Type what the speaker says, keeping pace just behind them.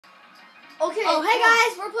Okay. Oh, hey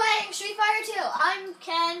guys, we're playing Street Fighter 2. I'm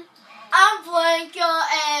Ken. I'm Blanca,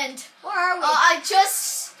 and Where are we? I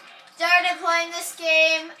just started playing this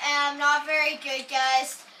game, and I'm not very good,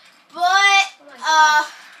 guys. But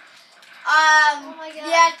Oh my God.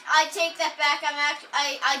 yeah, I take that back.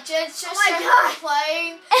 I just Oh my started God.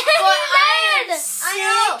 playing, but I am sick. I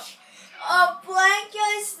know. Blanca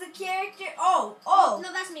is the character. Oh. No,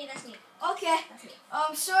 that's me. Okay. That's me.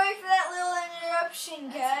 Sorry for that little interruption,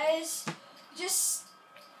 guys. Just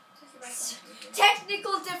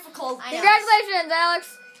technical difficulties. I know. Congratulations,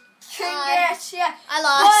 Alex. Congrats, yeah. I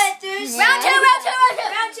lost. But there's Round two.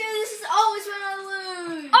 Round two. This is always when I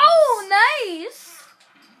lose. Oh, nice.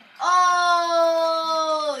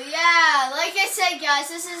 Oh, yeah. Like I said, guys,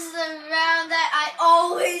 this is the round that I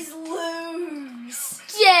always lose.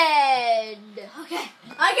 Dead. Okay.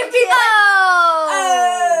 I can beat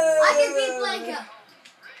Oh. I can beat Blanca.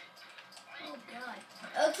 Oh God.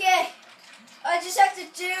 Okay. I just have to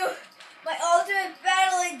do my ultimate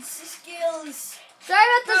battling skills. Sorry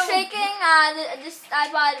about the shaking. This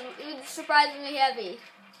iPod was surprisingly heavy.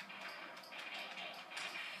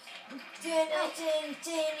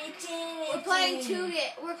 We're playing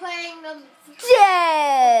We're playing them.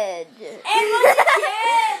 Dead. And once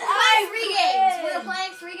again, We're playing 3 games. win. We're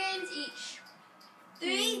playing 3 games each.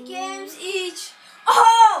 3 games each.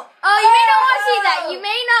 Oh! Oh, you may not want to see that. You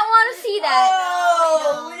may not want to see that.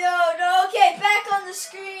 Oh, no. Okay, back on the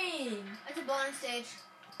screen. It's a bonus stage.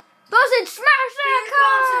 Bosun, smash that Here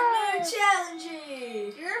comes a car. new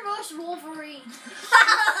challenger. You're versus Wolverine.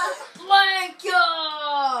 Blanca!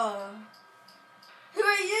 Who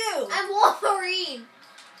are you? I'm Wolverine.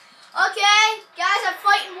 Okay, guys, I'm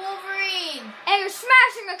fighting Wolverine. And you're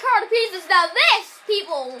smashing a car to pieces. Now this,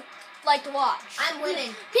 people like to watch. I'm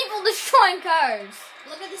winning. People destroying cars.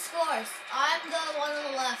 Look at the scores. I'm the one on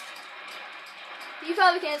the left. You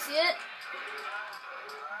probably can't see it.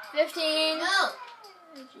 15. No.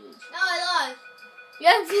 Oh, jeez. No, I lost. You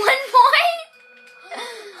have 1 point?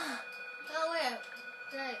 No, wait.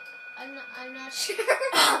 Right. I'm not sure.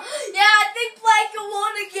 Yeah, I think Blanca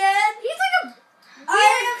won again. He's like a I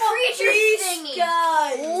am a creature beast, thingy.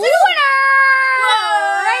 guys. Winner!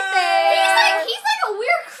 Right there. He's like a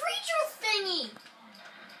weird creature thingy.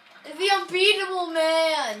 The unbeatable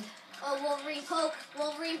man. Oh, Wolverine poke.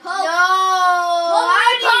 Wolverine No, poke.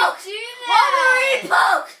 how do you poke. do that? Wolverine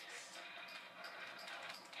poke.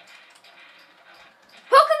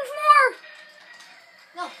 Poke him some more.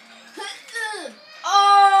 No.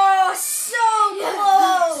 Oh, so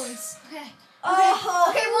close. Okay. Oh,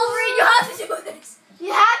 Okay, Wolverine, you have to do this.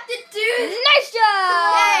 You have to do this. Nice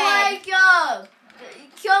job. Blanca.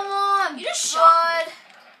 Come on, You just bud.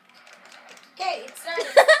 Okay, it's starting.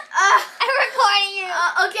 I'm recording you.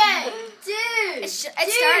 Okay, dude. It's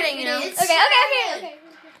starting, you know. It's Okay. starting.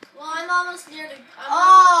 Well, I'm almost near to.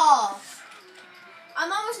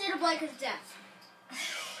 I'm almost near to Blanca's death.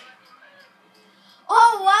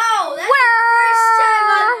 Oh, wow. That's the first time I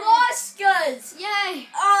lost, guys. Yay.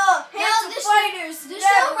 Oh, No, handsome this- fighters. this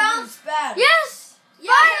never round- lose battle. Yes.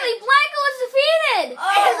 Yeah. Finally, Blanca was defeated.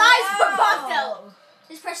 Oh, His eyes were wow. popped out.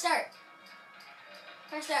 Just press start.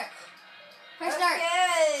 Press start. Press start.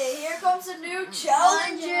 Okay, here comes a new You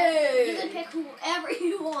challenger. can pick whoever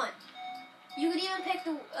you want. You can even pick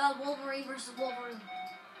the Wolverine versus Wolverine.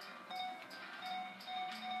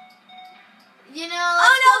 You know, Oh,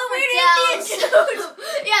 let's no, go the for weird Dallas. Indian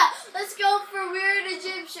Yeah, let's go for weird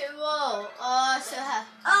Egyptian. Whoa. Oh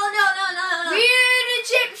no. Weird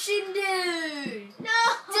Egyptian dude. No.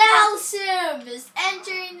 Dalsim is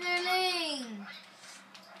entering the ring.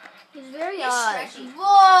 He's very He's odd. stretchy.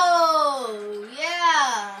 Whoa.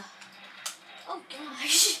 Yeah. Oh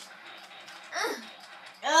gosh.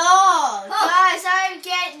 Oh, Oh. guys, I'm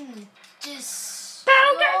getting just.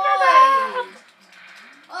 Oh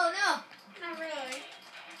no. Not really.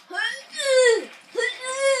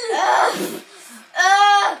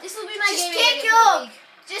 This will be my Just game. kick against him. the league.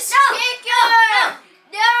 Just No. kick her.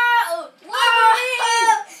 No.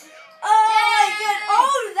 Wolverine. Oh, Yay. good.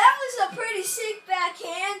 Oh, that was a pretty sick back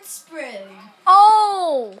handspring.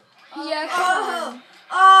 Oh. Oh, Yeah.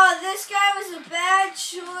 Oh, this guy was a bad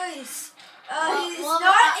choice. Well,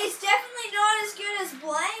 He's definitely not as good as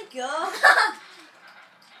Blanca,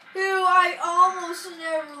 who I almost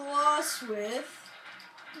never lost with.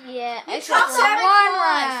 Yeah. You Except chopped for off my one claws.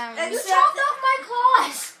 round. And- You Except chopped that- off my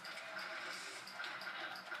claws.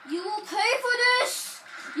 You will pay for this.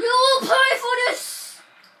 You will pay for this.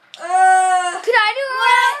 Could I do a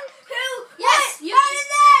round? Who? Yes, What? you- How did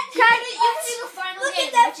that? You can do the final Look game,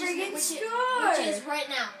 at that which friggin' is, score. which is right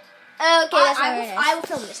now. Okay, that's I not very will, nice. I will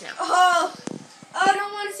film this now. Oh, I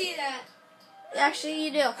don't want to see that. Actually,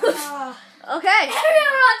 you do. Ah. Okay.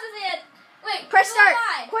 Everyone wants to see it. Wait, Press who start.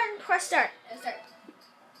 am I? Quentin, press start. Start.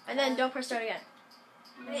 And then don't press start again.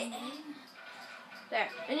 There.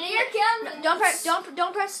 And then Here comes. no, don't press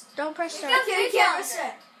start. Okay, we can't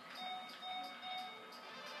reset.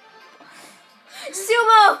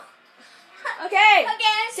 Sumo. Okay.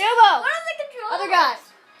 Okay. Sumo. What are the controls? Other guy.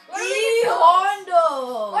 The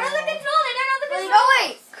Hondo. What are the controls? I don't know the controls. No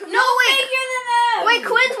wait. No wait. Figure them out. Wait,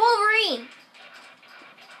 Quinn's Wolverine.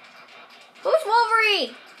 Who's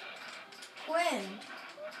Wolverine? Quinn.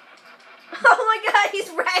 Oh my God, he's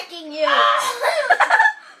wrecking you.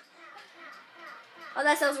 Oh,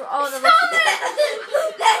 that sounds. Oh, that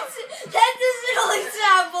looks. That doesn't only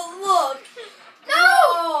sound, but look. No.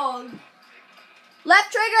 Wrong. Left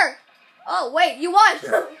trigger. Oh wait, you won.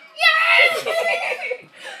 Yes.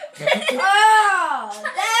 Oh,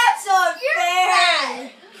 that's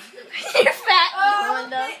unfair. You're fat, Oh,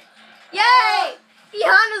 Honda. okay. Yay!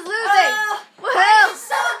 Honda's losing. I'm Woohoo!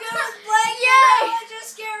 so good with Blake. Yay. I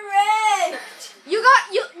just get wrecked. You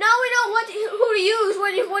got you. Now we know who to use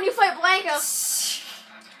when you fight Blanco.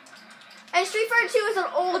 And Street Fighter 2 is an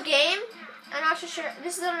old game. I'm not so sure.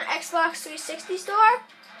 This is on an Xbox 360 store.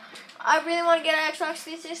 I really want to get an Xbox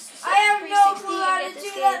 360. I have no clue how and to get do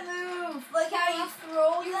this that game. move. Like how you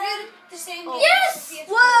throw them. The same Oh. game. Yes!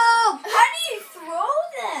 Whoa! How do you throw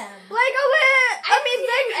them? Lego hit! I mean,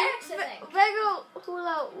 X, I think. Lego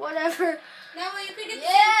hula, whatever. No, well, you could get the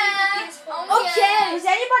Yeah. same thing with PS4. Oh, Okay, yes. is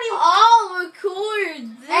anybody all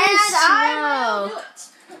recorded this? And I will now? do it.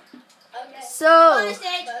 Okay. So, Bonus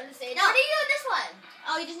stage. Bonus stage. No. What do you do with this one?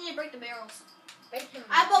 Oh, you just need to break the barrels. Break them.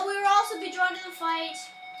 But we will also be drawn to the fight.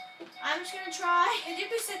 I'm just gonna try. Did you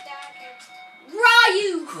sit down?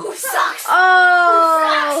 Ryu, who sucks.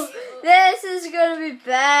 oh, this is gonna be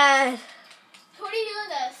bad. What do you do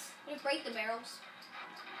with this? You break the barrels.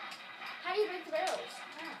 How do you break the barrels?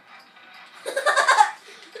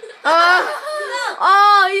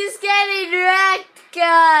 Oh, he's getting wrecked,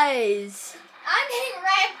 guys. I'm getting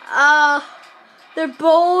wrecked. Oh, they're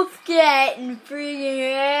both getting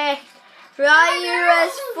freaking wrecked. Ryu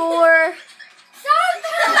has 4.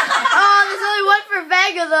 Oh, there's only one for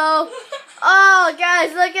Vega though. Oh,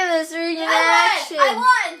 guys, look at this freaking action. I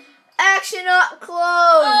won. Action up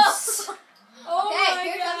close. Okay,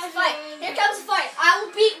 here comes the fight. Here comes the fight. I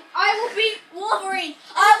will beat Wolverine.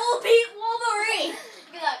 I will beat Wolverine.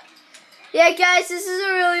 Good luck. Yeah, guys, this is a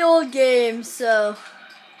really old game, so. Oh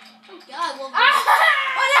God, Wolverine.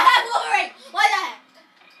 What the heck, Wolverine? What the heck?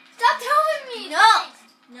 Stop telling me.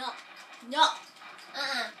 No.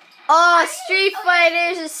 Oh, Street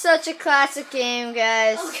Fighters is such a classic game,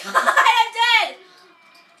 guys. Oh God, I'm dead.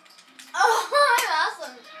 Oh, I'm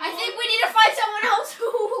awesome. I think we need to find someone else who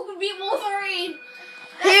can beat Wolverine.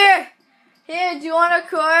 Here, do you want a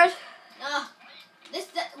card? This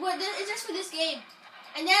is just for this game,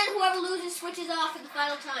 and then whoever loses switches off at the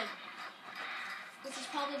final time, which is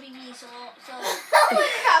probably me. So.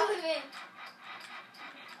 Probably.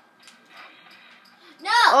 No.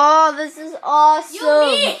 Oh, this is awesome. You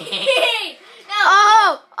me.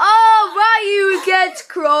 No. Oh, Ryu gets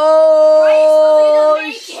Ryan's supposed to be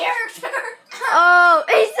crushed. the main character. Oh,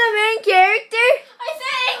 he's the main character? I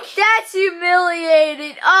think. That's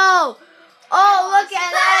humiliating. Oh, look at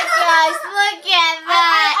that, guys. Look at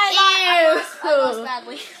that. I lost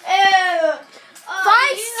badly. Ew.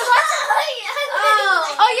 Fine.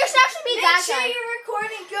 Oh, you're actually being that Make sure guy. you're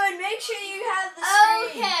recording good. Make sure you have the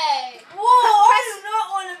screen. Okay. Whoa, I do not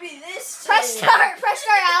want to be this Press team. start,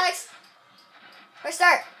 Alex. Press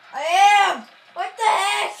start. I am. What the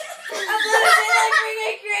heck? I'm losing like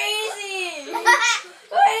freaking crazy.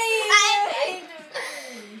 What are you doing?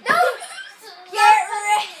 No. Get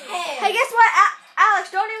ready. Hey, guess what,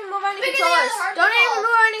 Alex? Don't even move any Pick controllers. another hard Don't even ball.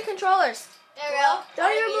 move any controllers. There we go.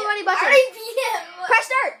 Don't even move any buttons. I already beat him. Press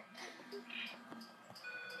start.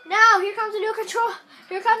 Now, here comes a new control.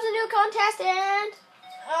 Here comes a new contestant.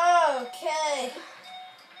 Okay.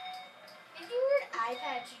 If you were an eye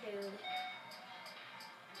patch dude.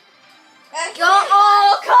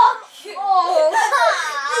 Oh, come on.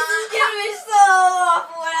 This is gonna be so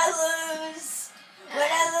awful when I lose.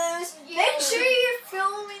 Make sure you're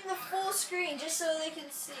filming the full screen just so they can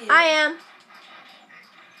see it. I am.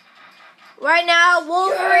 Right now,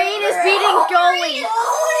 Wolverine is beating Goalie.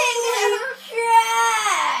 Holy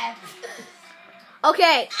crap!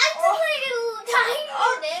 Okay. I'm just like a little tiny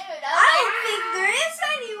dude. I don't think there is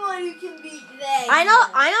anyone who can beat that. I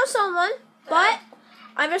know someone, but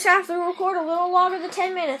I'm just gonna have to record a little longer than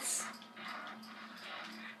 10 minutes.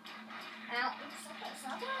 Ow.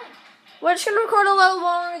 Stop it. We're just gonna record a little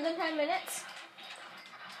longer than 10 minutes.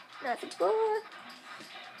 Nothing's good.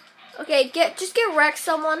 Okay, just get wrecked,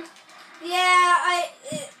 someone. Yeah,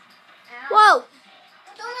 Whoa!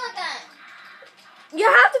 Don't do like that. You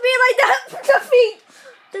have to be like that.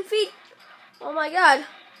 Defeat. Oh my god,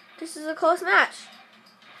 this is a close match.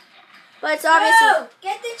 But it's obviously No!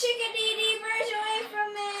 Get the Chickadee birds away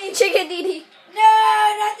from me! Chickadee. No,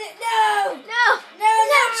 not the, no! No. No,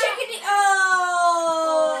 Chickadee!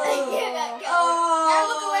 Oh!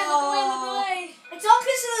 Look away. It's all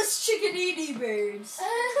because of those Chickadee birds.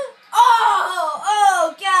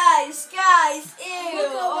 Oh, guys, ew.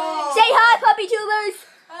 Look away. Say hi, puppy tubers.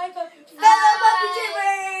 Hi, puppy. Fellow puppy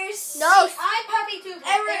tubers! No. Hi, puppy too.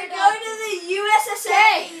 And we're going to the USSA!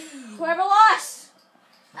 Okay. Whoever lost.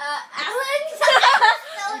 Alan?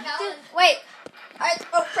 Dude, wait. Alright,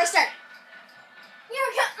 press start.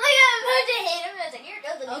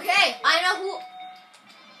 Okay, I know who.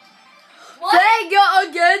 What? Vega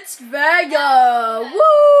against Vega.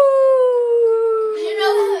 Woo! You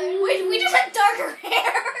know, we just had darker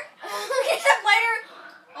hair. We just had lighter.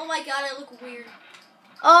 Oh my god, I look weird.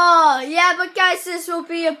 Oh, yeah, but guys, this will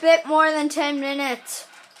be a bit more than 10 minutes.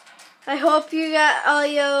 I hope you all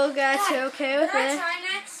you guys are okay with Can I it. try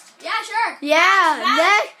next? Yeah, sure.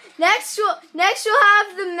 Yeah, next we'll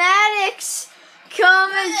have the Maddox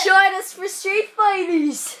come and join us for Street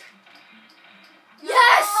Fighters.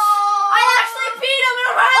 Yes! I actually beat him in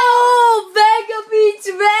a round! Oh, Vega beats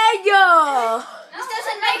Vega. This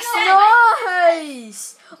doesn't make sense. Nice.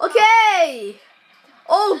 Okay.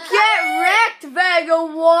 Oh, get wrecked, Vega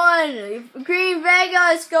 1. Green Vega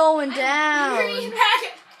is going down. Green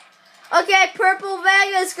bag. Okay, Purple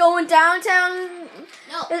Vega is going downtown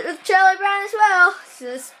No. with Charlie Brown as well. So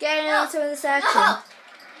let's get into this action. No.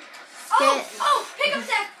 Get- Pick up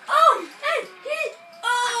that. Oh, hey, he.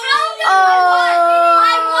 Oh, Oh.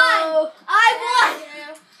 I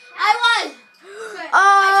won. Oh, I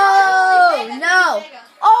no. totally Vega.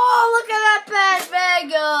 Oh, look at that bad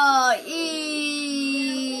Vega.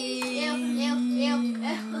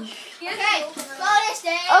 Okay, bonus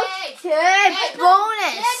stage. Okay,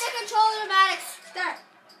 bonus. Then the controller automatics start.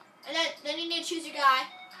 And then you need to choose your guy.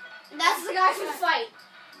 And that's the guy for the fight.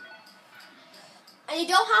 And you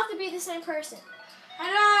don't have to be the same person.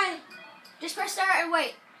 Just press start and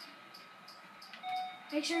wait.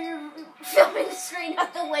 Make sure you're filming the screen,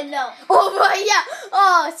 not the window. Oh my, yeah.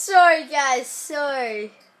 Oh, sorry guys,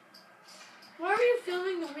 sorry. Why are you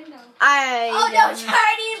filming the window? Oh no,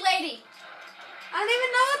 Chinese lady. I don't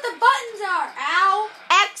even know what the buttons are. Ow.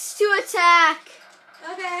 X to attack.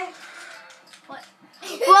 Okay. What?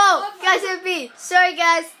 Whoa, guys, it beat. Sorry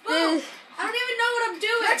guys. This- I don't even know what I'm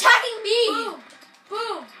doing. You're attacking me.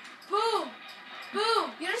 Boom. Boom.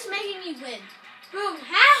 Boom. You're just making me win. Boom.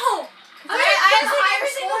 How? I have a higher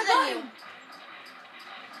score than you.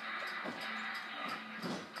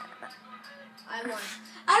 I won.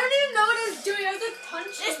 I don't even know what I was doing. I was just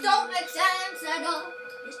punching. This don't make sense at all.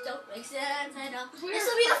 This don't make sense at all. This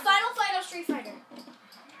will be the final fight of Street Fighter.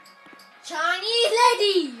 Chinese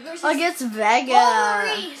lady versus Against Vega.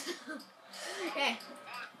 Wolverine. Okay.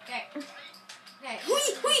 Hui.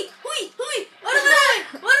 What am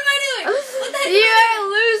I doing? What the heck? You're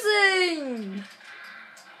losing.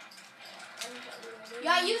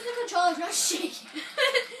 Yeah, use the controllers, not shake. I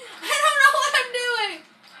don't know what I'm doing.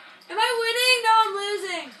 Am I winning? No, I'm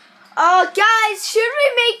losing. Oh, guys, should we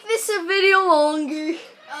make this a video longer?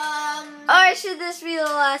 Or should this be the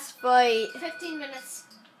last fight? 15 minutes.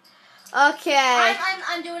 Okay.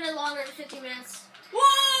 I'm doing it longer than 15 minutes.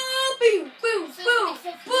 Whoa! Boom! Boom! So Boom! it's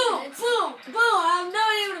 15 Boom! minutes. Boom! Boom! I have no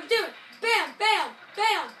idea what I'm doing. Bam! Bam!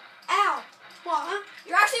 Bam! Ow! What? Huh?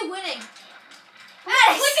 You're actually winning.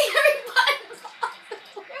 I'm clicking every button.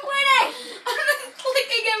 You're winning. I'm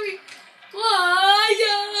clicking every. Whoa!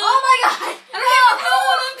 Oh my god. I don't even know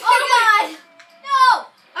what I'm Oh doing. god. No.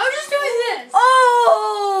 I was just doing this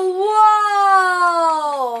Oh,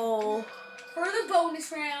 wow. for the bonus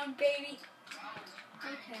round, baby.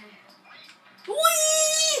 Okay.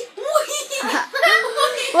 Wee!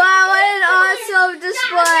 Wow, what an awesome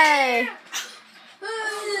display.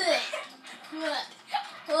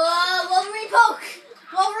 Wolverine poke.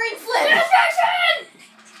 Wolverine flip.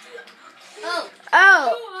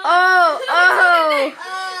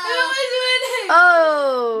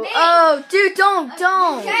 Oh. Oh, dude, don't. Okay.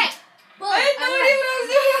 Boom. I had no idea what I was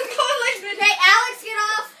doing. I was going like this. Okay, Alex, get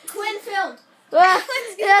off. Quinn, film.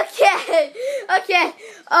 Okay.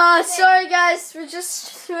 Sorry guys, we're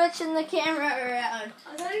just switching the camera around.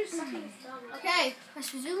 I thought you were sucking his thumb. Okay,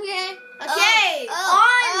 press resume game. Okay,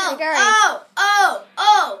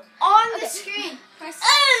 on the screen. Press.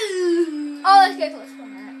 Oh, let's get close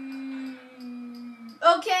on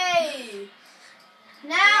that. Okay.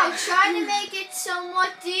 Now, try to make it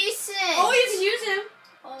somewhat decent.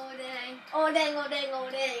 ding.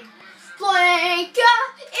 Blanca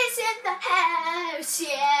is in the house,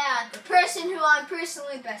 yeah. The person who I'm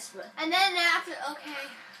personally best with. And then after, okay.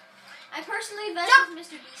 I'm personally best with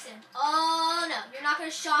Mr. Beeson. Oh no, you're not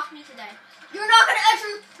gonna shock me today. You're not gonna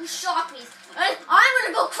enter the shock me. And I'm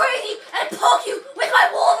gonna go crazy and poke you with my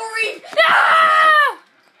Wolverine. No!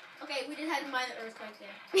 Okay, we did have to mind the earthquake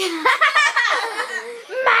there. We're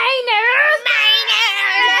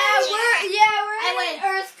in an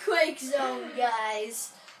earthquake zone,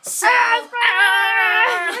 guys. So, Earthquake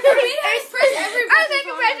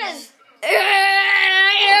impression. Hey,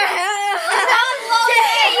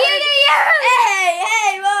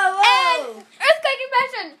 whoa. And earthquake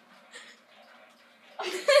impression. And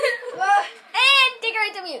take it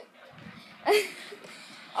right to mute.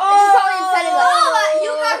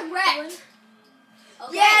 You got wrecked.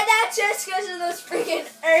 Okay. Yeah, that's just because of those freaking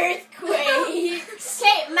earthquakes.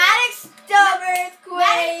 Okay, Maddox. Dumb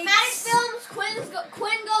earthquakes. Maddox films.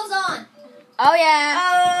 Quinn goes on. Oh yeah.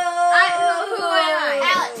 Who am I?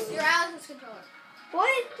 Alex, you're Alex's controller.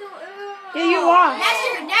 What? Yeah, you are.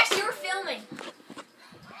 Next, you're filming.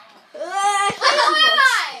 Who Who am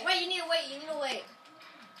I? Wait, you need to wait.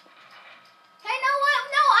 Hey, no, what?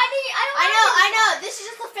 No, I know. This is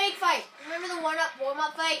just a fake fight. Remember the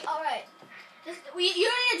warm-up fight? All right. You don't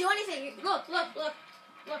need to do anything. Look. No.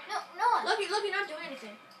 Look, you're not doing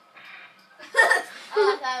anything.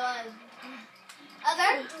 That was. Oh,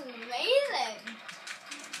 that's amazing.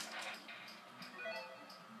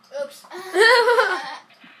 Oops.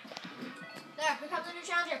 There, here comes a new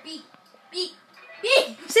challenger. Beat.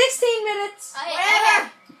 16 minutes.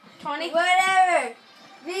 Whatever. 20. Whatever.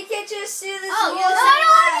 We can just do this. Oh, I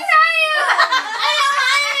don't want to try you.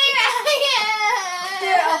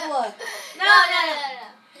 Here, upload. No.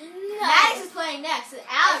 Maddox is playing next.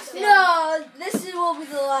 Alex. No, this will be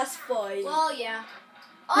the last fight. Well, yeah.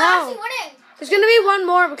 Oh, No. Alex is winning. There's gonna be one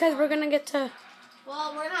more because we're gonna get to.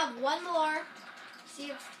 Well, we're gonna have one more.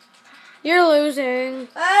 See if. You're losing.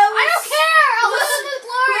 I don't care. I'll listen to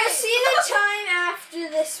glory. We'll see the time after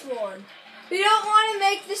this one. We don't want to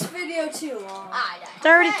make this video too long.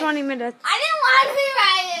 20 minutes. I didn't want to be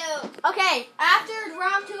right. Okay, after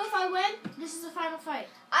round 2, if I win, this is the final fight.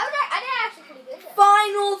 I did actually pretty good.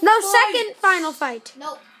 Final No, fight. second final fight.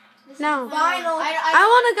 Nope. This is No. the Final. I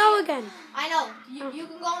want to go again. I know. You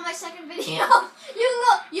can go on my second video. You can go.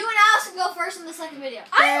 You and Alex can go first in the second video.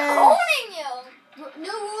 I'm owning you.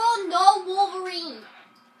 New rule: no Wolverine.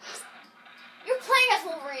 You're playing as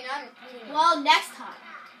Wolverine. Well, next time.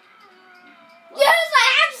 Yes, I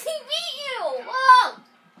actually beat you. Whoa.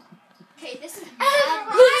 Okay, this is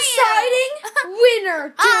Deciding winner.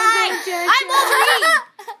 I'm Wolverine.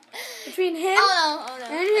 Between him Oh no.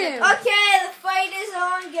 and him. Okay, the fight is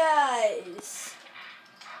on, guys.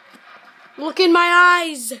 Look in my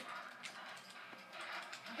eyes.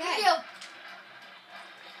 Okay.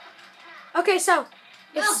 Okay, so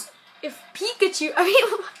if Pikachu,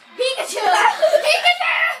 Pikachu.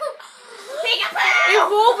 if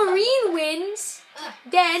Wolverine wins,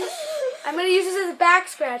 then I'm gonna use this as a back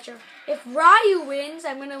scratcher. If Ryu wins,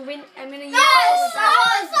 I'm gonna use it as a back.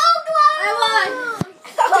 So close. I won.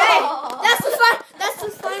 Okay, that's the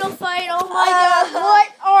final fight. Oh my God, boy.